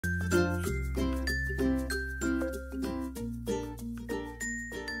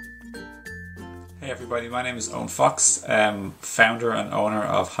everybody, my name is Owen Fox, founder and owner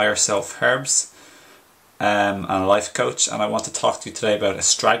of Higher Self Herbs and a life coach, and I want to talk to you today about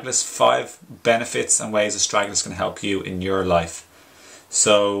Astragalus, 5 benefits and ways Astragalus can help you in your life.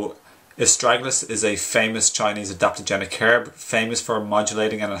 So Astragalus is a famous Chinese adaptogenic herb, famous for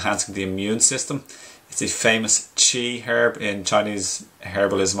modulating and enhancing the immune system. It's a famous qi herb in Chinese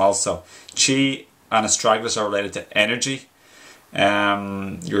herbalism also. Qi and Astragalus are related to energy.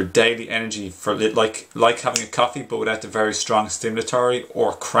 Your daily energy, for like having a coffee but without the very strong stimulatory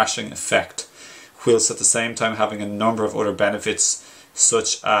or crashing effect, whilst at the same time having a number of other benefits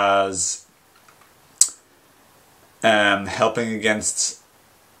such as helping against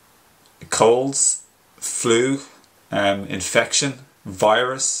colds, flu, infection,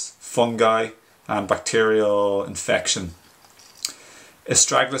 virus, fungi and bacterial infection.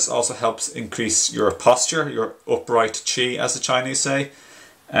 Astragalus also helps increase your posture, your upright qi, as the Chinese say.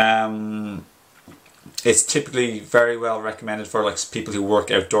 It's typically very well recommended for people who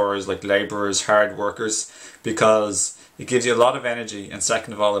work outdoors, like labourers, hard workers, because it gives you a lot of energy, and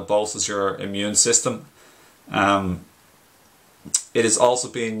second of all, it bolsters your immune system. It is also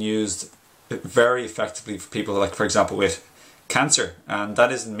being used very effectively for people, like for example with cancer, and that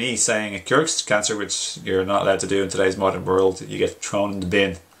isn't me saying it cures cancer, which you're not allowed to do in today's modern world. You get thrown in the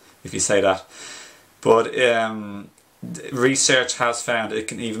bin if you say that. But research has found it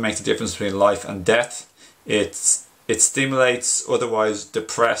can even make the difference between life and death. It stimulates otherwise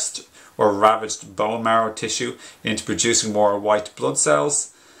depressed or ravaged bone marrow tissue into producing more white blood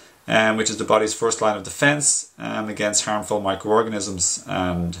cells, which is the body's first line of defense against harmful microorganisms,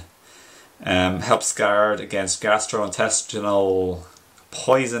 and helps guard against gastrointestinal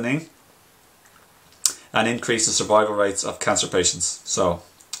poisoning and increase the survival rates of cancer patients. So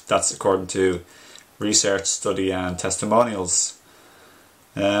that's according to research, study and testimonials.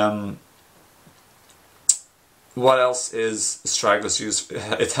 What else is Astragalus used?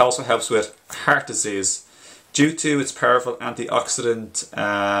 It also helps with heart disease. Due to its powerful antioxidant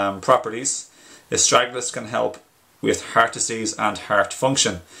properties, Astragalus can help with heart disease and heart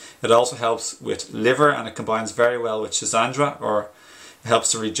function. It also helps with liver, and it combines very well with Schisandra, or it helps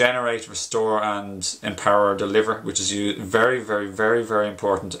to regenerate, restore and empower the liver, which is a very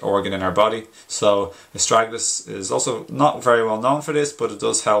important organ in our body. So Astragalus is also not very well known for this, but it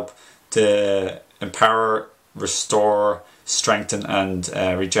does help to empower, restore, strengthen and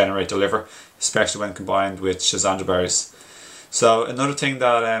regenerate the liver, especially when combined with Schisandra berries. So another thing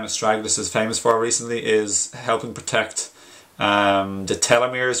that Astragalus is famous for recently is helping protect the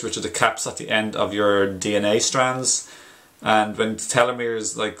telomeres, which are the caps at the end of your DNA strands. And when the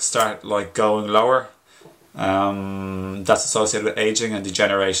telomeres start going lower, that's associated with aging and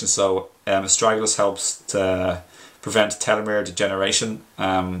degeneration. So Astragalus helps to prevent telomere degeneration,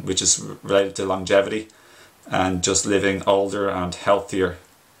 which is related to longevity and just living older and healthier.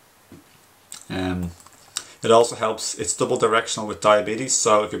 It also helps, it's double directional with diabetes,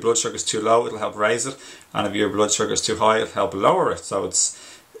 so if your blood sugar is too low it'll help raise it, and if your blood sugar is too high it'll help lower it. So it's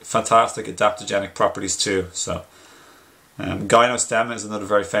fantastic adaptogenic properties too. So Gynostemma is another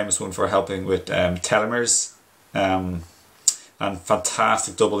very famous one for helping with telomeres, and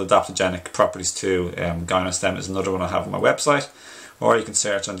fantastic double adaptogenic properties too. Gynostemma is another one I have on my website, or you can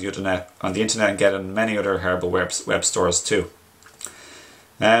search on the internet and get it in many other herbal web stores too.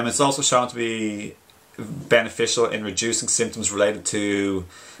 It's also shown to be beneficial in reducing symptoms related to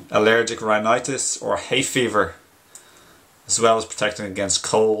allergic rhinitis or hay fever, as well as protecting against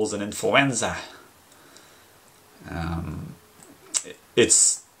colds and influenza.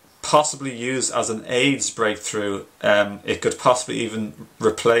 It's possibly used as an AIDS breakthrough. It could possibly even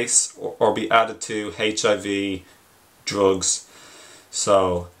replace or be added to HIV drugs.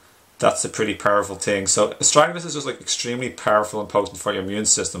 So that's a pretty powerful thing. So Astragalus is just extremely powerful and potent for your immune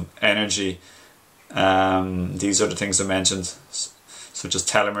system, energy. These are the things I mentioned, such as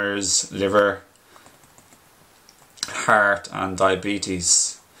telomeres, liver, heart and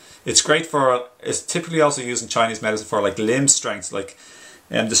diabetes. It's great for, it's typically also used in Chinese medicine for limb strength,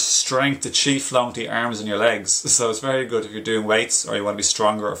 the strength, the qi flowing to your arms and your legs. So it's very good if you're doing weights or you want to be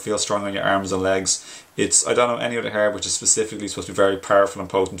stronger or feel stronger on your arms and legs. I don't know any other herb which is specifically supposed to be very powerful and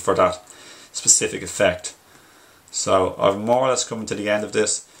potent for that specific effect. So I've more or less come to the end of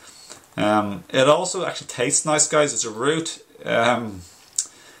this. It also actually tastes nice, guys. It's a root.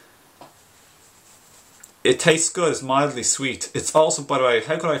 It tastes good. It's mildly sweet. It's also, by the way,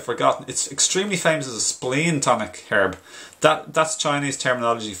 how could I have forgotten? It's extremely famous as a spleen tonic herb. That's Chinese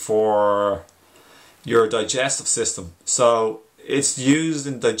terminology for your digestive system. So it's used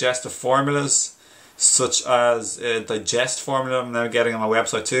in digestive formulas. such as a digest formula I'm now getting on my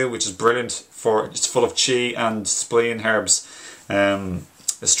website too, which is brilliant it's full of chi and spleen herbs.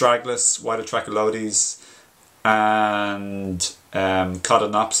 Astragalus, white atraculodes, and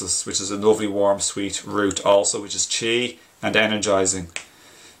Codonopsis, which is a lovely warm sweet root also, which is chi and energizing.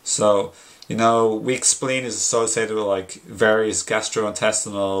 So, you know, weak spleen is associated with like various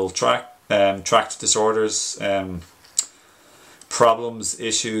gastrointestinal tract disorders, problems,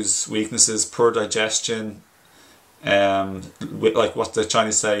 issues, weaknesses, poor digestion, with like what the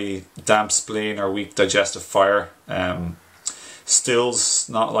Chinese say, damp spleen or weak digestive fire, stools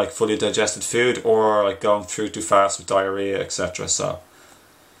not like fully digested food, or like going through too fast with diarrhea, etc. So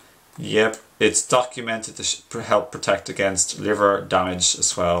yep, it's documented to help protect against liver damage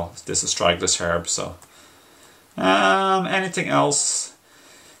as well, this Astragalus herb. So anything else?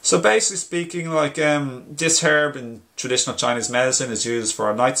 So basically speaking, like this herb in traditional Chinese medicine is used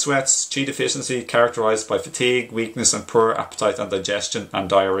for night sweats, qi deficiency characterized by fatigue, weakness and poor appetite and digestion, and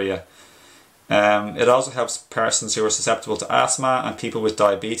diarrhea. It also helps persons who are susceptible to asthma and people with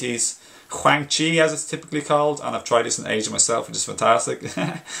diabetes. Huang as it's typically called, and I've tried this in Asia myself, which is fantastic,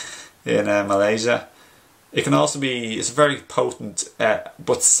 in Malaysia. It can also be, it's a very potent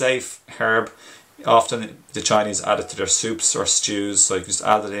but safe herb. Often the Chinese add it to their soups or stews, so you just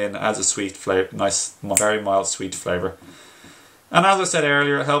add it in, adds a sweet flavour, nice, very mild sweet flavour. And as I said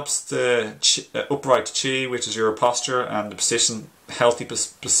earlier, it helps the upright chi, which is your posture and the healthy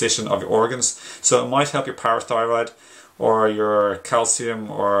position of your organs. So it might help your parathyroid or your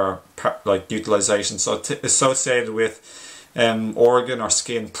calcium or like utilization. So it's associated with organ or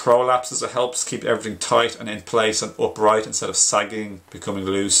skin prolapses. It helps keep everything tight and in place and upright instead of sagging, becoming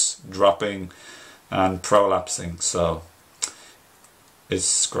loose, dropping and prolapsing. So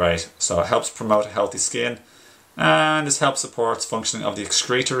it's great. So it helps promote a healthy skin, and this helps support functioning of the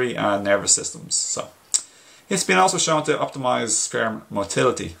excretory and nervous systems. So it's been also shown to optimize sperm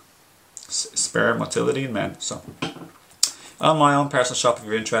motility in men. So on my own personal shop, if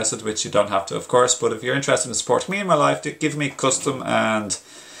you're interested, which you don't have to of course, but if you're interested in supporting me in my life, give me custom and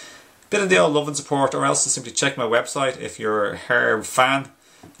bit of the old love and support, or else to simply check my website if you're a herb fan.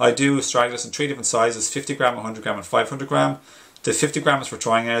 I do Astragalus in 3 different sizes, 50 gram, 100 gram and 500 gram. The 50 gram is for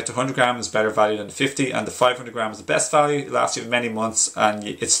trying out, the 100 gram is better value than the 50, and the 500 gram is the best value. It lasts you many months, and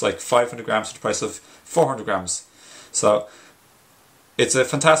it's like 500 grams for the price of 400 grams. So it's a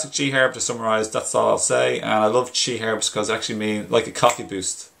fantastic chi herb, to summarise, that's all I'll say. And I love chi herbs because they actually mean like a coffee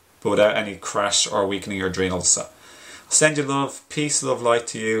boost, but without any crash or weakening your adrenals. So I'll send you love, peace, love, light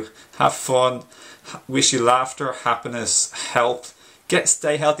to you. Have fun. Wish you laughter, happiness, health.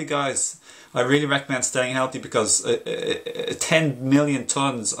 Stay healthy, guys. I really recommend staying healthy, because 10 million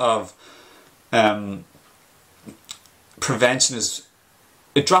tons of prevention is,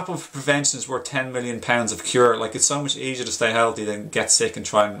 a drop of prevention is worth 10 million pounds of cure. Like, it's so much easier to stay healthy than get sick and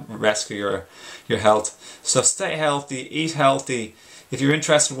try and rescue your health. So stay healthy, eat healthy. If you're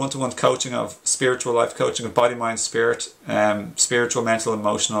interested in one-to-one coaching of spiritual life coaching of body, mind, spirit, spiritual, mental,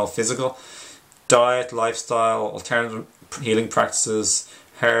 emotional, physical, diet, lifestyle, alternative healing practices,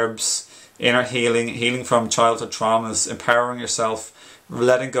 herbs, inner healing, healing from childhood traumas, empowering yourself,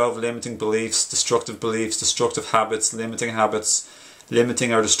 letting go of limiting beliefs, destructive habits,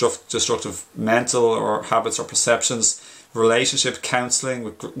 limiting or destructive mental or habits or perceptions, relationship counselling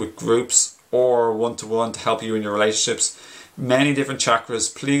with groups or one-to-one to help you in your relationships, many different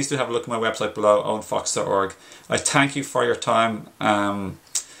chakras. Please do have a look at my website below, owenfox.org. I thank you for your time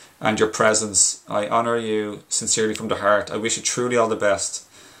and your presence. I honour you sincerely from the heart. I wish you truly all the best.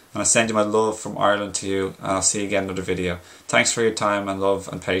 And I send you my love from Ireland to you. And I'll see you again in another video. Thanks for your time and love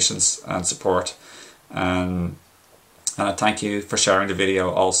and patience and support. And I thank you for sharing the video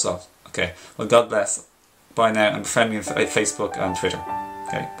also. Okay, well, God bless. Bye now. And friend me on Facebook and Twitter.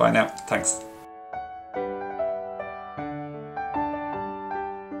 Okay, bye now. Thanks.